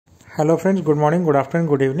Hello friends, good morning, good afternoon,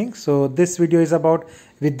 good evening. So this video is about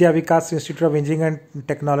Vidya Vikas Institute of Engineering and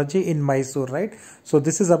Technology in Mysore, right? So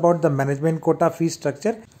this is about the management quota fee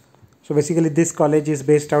structure. So basically this college is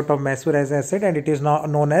based out of Mysore, as I said, and it is now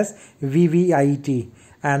known as vvite,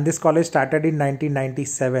 and this college started in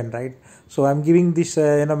 1997, right? So I'm giving this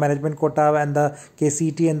management quota and the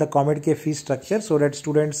KCET and the COMEDK fee structure so that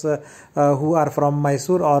students who are from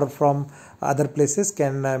Mysore or from other places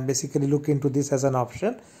can basically look into this as an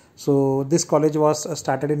option. So this college was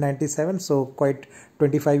started in 97, so quite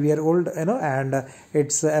 25-year old, and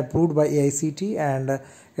it's approved by AICT, and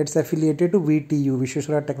it's affiliated to VTU,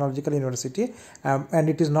 Vishweshwara Technological University, and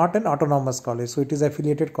it is not an autonomous college, so it is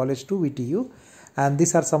affiliated college to VTU. And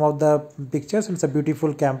these are some of the pictures. It's a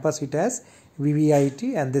beautiful campus it has,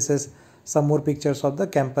 VVIT, and this is some more pictures of the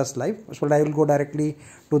campus life. So I will go directly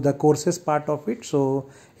to the courses part of it. So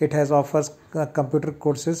it has offers computer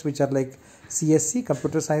courses which are like CSC,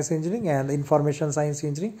 Computer Science Engineering, and Information Science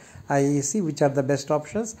Engineering, IAC, which are the best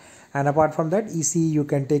options. And apart from that, ECE you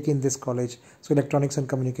can take in this college, so Electronics and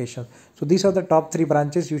Communication. So these are the top 3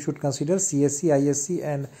 branches you should consider: CSC, ISC,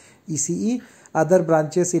 and ECE. Other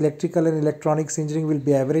branches, Electrical and Electronics Engineering, will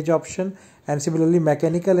be average option, and similarly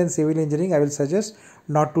Mechanical and Civil Engineering I will suggest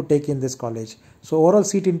not to take in this college. So overall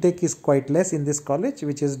seat intake is quite less in this college,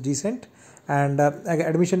 which is decent, and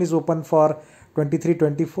admission is open for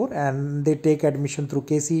 23-24, and they take admission through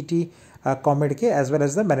KCET, COMEDK, as well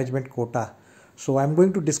as the management quota. So I'm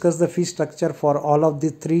going to discuss the fee structure for all of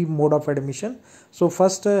the 3 mode of admission. So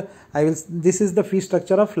first this is the fee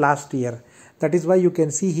structure of last year. That is why you can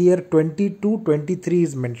see here 22-23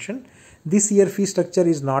 is mentioned. This year fee structure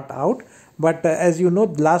is not out, but as you know,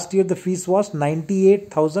 last year the fees was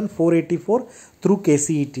 98,484 through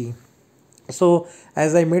KCET. So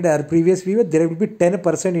as I made our previous video, there will be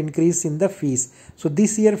 10% increase in the fees. So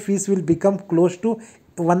this year fees will become close to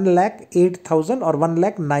 1,08,000 or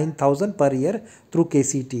 1,09,000 per year through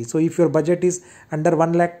KCET. So if your budget is under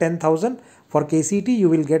 1,10,000 for KCET, you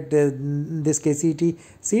will get this KCET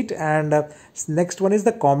seat. And next one is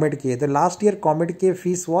the COMEDK. The last year COMEDK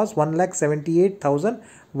fees was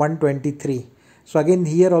 1,78,123. So again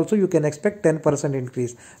here also you can expect 10%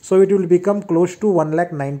 increase. So it will become close to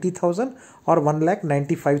 1,90,000 or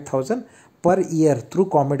 1,95,000 per year through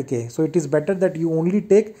COMEDK. So it is better that you only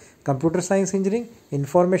take Computer Science Engineering,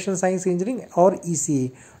 Information Science Engineering, or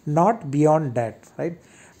ECE, not beyond that, right?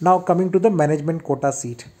 Now coming to the management quota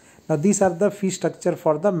seat. Now these are the fee structure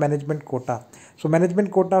for the management quota. So management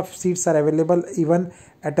quota seats are available even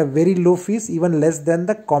at a very low fees, even less than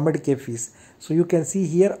the COMEDK fees. So you can see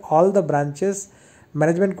here all the branches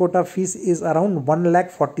management quota fees is around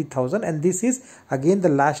 1,40,000, and this is again the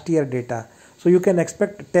last year data. So you can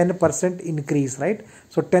expect 10% increase, right?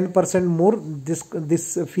 So 10% more,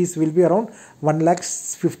 this fees will be around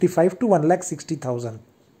 1,55,000 to 1,60,000.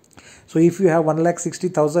 So if you have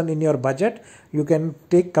 1,60,000 in your budget, you can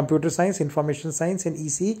take Computer Science, Information Science, and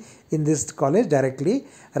ECE in this college directly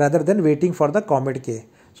rather than waiting for the COMEDK.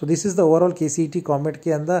 So this is the overall KCET, COMEDK,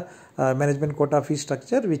 and the management quota fee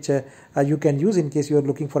structure, which you can use in case you are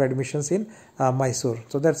looking for admissions in Mysore.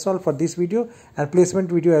 So that's all for this video, and placement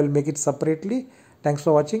video I will make it separately. Thanks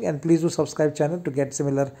for watching, and please do subscribe channel to get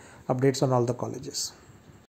similar updates on all the colleges.